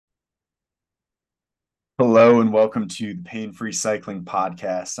Hello and welcome to the Pain-Free Cycling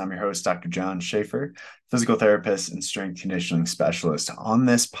Podcast. I'm your host, Dr. John Schaefer, physical therapist and strength conditioning specialist. On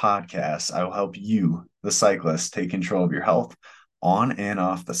this podcast, I will help you, the cyclist, take control of your health on and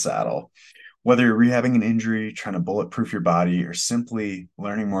off the saddle. Whether you're rehabbing an injury, trying to bulletproof your body, or simply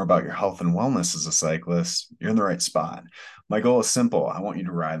learning more about your health and wellness as a cyclist, you're in the right spot. My goal is simple. I want you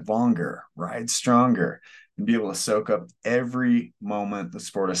to ride longer, ride stronger, and be able to soak up every moment the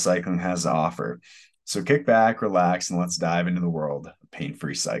sport of cycling has to offer. So kick back, relax, and let's dive into the world of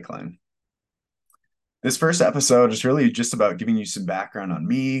pain-free cycling. This first episode is really just about giving you some background on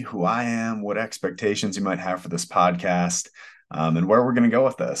me, who I am, what expectations you might have for this podcast, and where we're going to go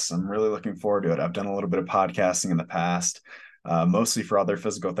with this. I'm really looking forward to it. I've done a little bit of podcasting in the past, mostly for other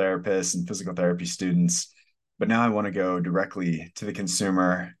physical therapists and physical therapy students. But now I want to go directly to the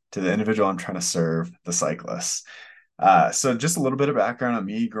consumer, to the individual I'm trying to serve, the cyclist. So just a little bit of background on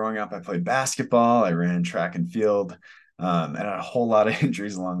me. Growing up, I played basketball, I ran track and field, and had a whole lot of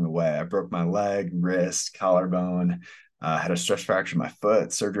injuries along the way. I broke my leg, wrist, collarbone, had a stress fracture in my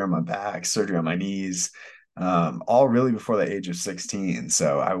foot, surgery on my back, surgery on my knees, all really before the age of 16.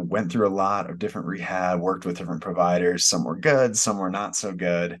 So I went through a lot of different rehab, worked with different providers. Some were good, some were not so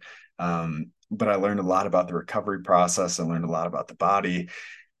good. But I learned a lot about the recovery process. I learned a lot about the body.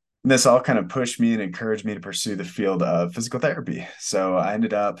 And this all kind of pushed me and encouraged me to pursue the field of physical therapy. So I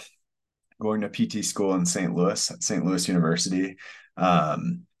ended up going to PT school in St. Louis, at St. Louis University.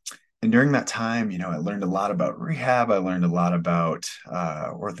 And during that time, I learned a lot about rehab. I learned a lot about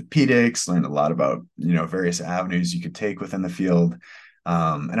orthopedics, learned a lot about, various avenues you could take within the field.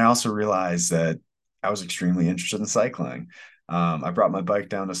 And I also realized that I was extremely interested in cycling. I brought my bike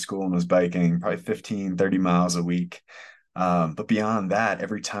down to school and was biking probably 15, 30 miles a week. But beyond that,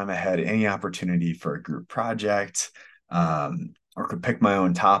 every time I had any opportunity for a group project, or could pick my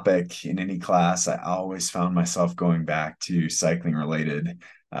own topic in any class, I always found myself going back to cycling related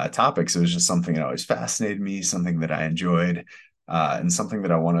topics. It was just something that always fascinated me, something that I enjoyed, and something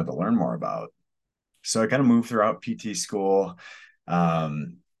that I wanted to learn more about. So I kind of moved throughout PT school,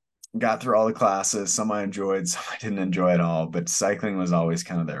 got through all the classes. Some I enjoyed, some I didn't enjoy at all, but cycling was always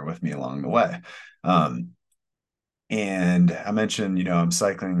kind of there with me along the way. And I mentioned, I'm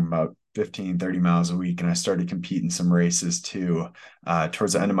cycling about 15, 30 miles a week, and I started competing some races too,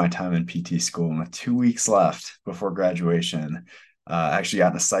 towards the end of my time in PT school. And with 2 weeks left before graduation, I actually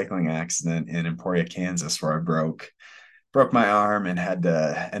got in a cycling accident in Emporia, Kansas, where I broke my arm and had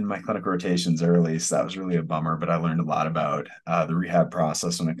to end my clinical rotations early. So that was really a bummer, but I learned a lot about the rehab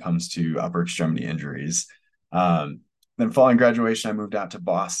process when it comes to upper extremity injuries. Then following graduation, I moved out to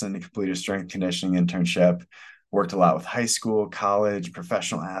Boston to complete a strength conditioning internship. Worked a lot with high school, college,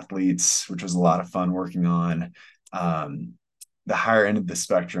 professional athletes, which was a lot of fun working on the higher end of the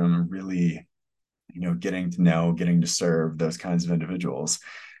spectrum, really, getting to know, getting to serve those kinds of individuals.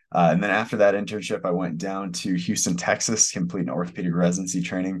 And then after that internship, I went down to Houston, Texas, to complete an orthopedic residency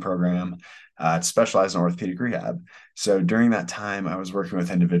training program to specialize in orthopedic rehab. So during that time, I was working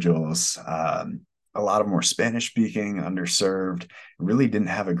with individuals, a lot of more Spanish speaking, underserved, really didn't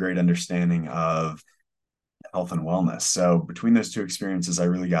have a great understanding of health and wellness. So between those two experiences, I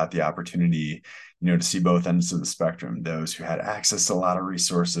really got the opportunity, to see both ends of the spectrum, those who had access to a lot of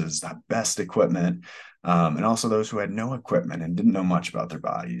resources, the best equipment, and also those who had no equipment and didn't know much about their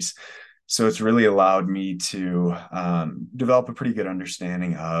bodies. So it's really allowed me to develop a pretty good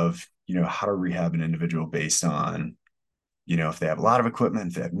understanding of, how to rehab an individual based on, if they have a lot of equipment,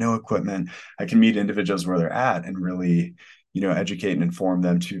 if they have no equipment. I can meet individuals where they're at and really, educate and inform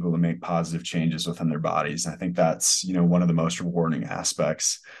them to be able to make positive changes within their bodies. And I think that's, one of the most rewarding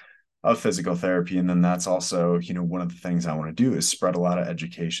aspects of physical therapy. And then that's also, one of the things I want to do is spread a lot of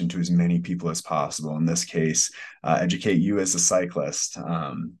education to as many people as possible. In this case, educate you as a cyclist,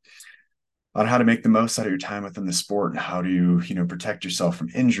 on how to make the most out of your time within the sport and how to, protect yourself from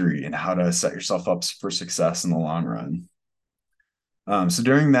injury and how to set yourself up for success in the long run. So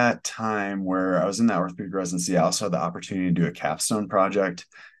during that time where I was in that orthopedic residency, I also had the opportunity to do a capstone project,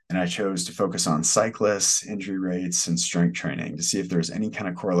 and I chose to focus on cyclists, injury rates, and strength training to see if there's any kind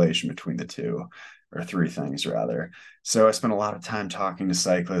of correlation between the two, or three things rather. So I spent a lot of time talking to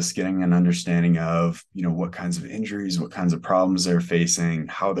cyclists, getting an understanding of, what kinds of injuries, what kinds of problems they're facing,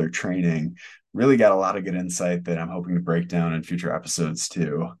 how they're training. Really got a lot of good insight that I'm hoping to break down in future episodes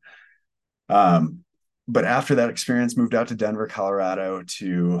too. But after that experience, moved out to Denver, Colorado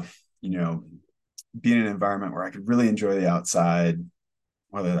to, be in an environment where I could really enjoy the outside,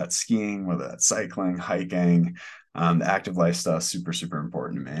 whether that's skiing, whether that's cycling, hiking. The active lifestyle is super, super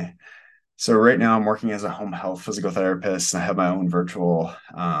important to me. So right now I'm working as a home health physical therapist, and I have my own virtual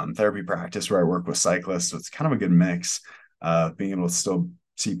therapy practice where I work with cyclists. So it's kind of a good mix of being able to still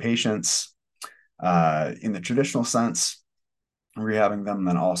see patients in the traditional sense, rehabbing them, and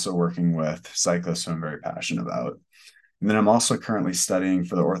then also working with cyclists who I'm very passionate about. And then I'm also currently studying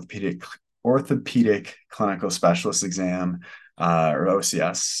for the orthopedic clinical specialist exam, or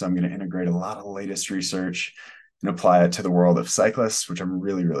OCS. So I'm going to integrate a lot of the latest research and apply it to the world of cyclists, which I'm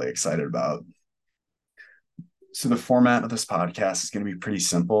really, really excited about. So the format of this podcast is going to be pretty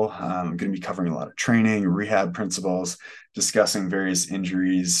simple. I'm going to be covering a lot of training, rehab principles, discussing various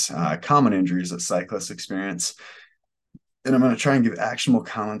injuries, common injuries that cyclists experience, and I'm going to try and give actionable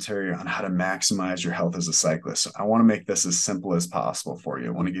commentary on how to maximize your health as a cyclist. So I want to make this as simple as possible for you. I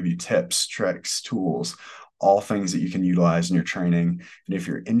want to give you tips, tricks, tools, all things that you can utilize in your training. And if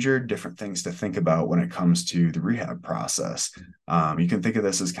you're injured, different things to think about when it comes to the rehab process. You can think of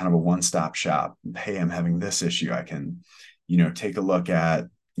this as kind of a one-stop shop. Hey, I'm having this issue. I can, take a look at,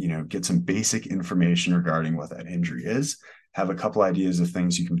 get some basic information regarding what that injury is, have a couple ideas of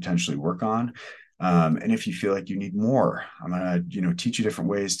things you can potentially work on. And if you feel like you need more, I'm going to, teach you different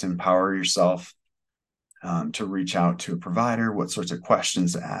ways to empower yourself, to reach out to a provider, what sorts of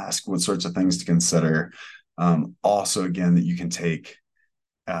questions to ask, what sorts of things to consider. Also, again, that you can take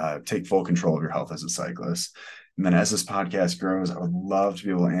full control of your health as a cyclist. And then as this podcast grows, I would love to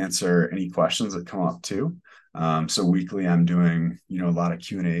be able to answer any questions that come up too. So weekly, I'm doing, a lot of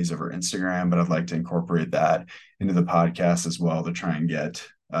Q&As over Instagram, but I'd like to incorporate that into the podcast as well to try and get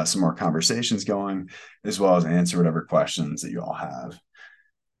some more conversations going, as well as answer whatever questions that you all have.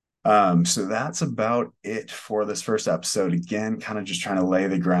 So that's about it for this first episode. Again, kind of just trying to lay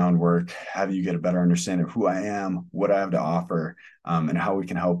the groundwork, have you get a better understanding of who I am, what I have to offer, and how we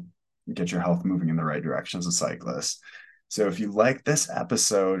can help get your health moving in the right direction as a cyclist. So if you like this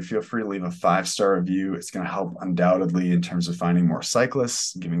episode, feel free to leave a 5-star review. It's going to help undoubtedly in terms of finding more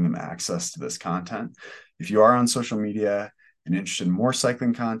cyclists, giving them access to this content. If you are on social media and interested in more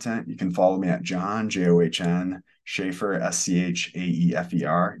cycling content, you can follow me at John, John, Schaefer,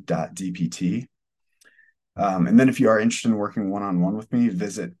 SCHAEFER.DPT. And then if you are interested in working one-on-one with me,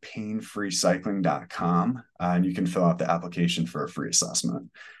 visit painfreecycling.com, and you can fill out the application for a free assessment.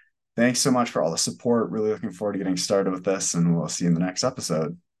 Thanks so much for all the support. Really looking forward to getting started with this, and we'll see you in the next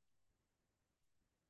episode.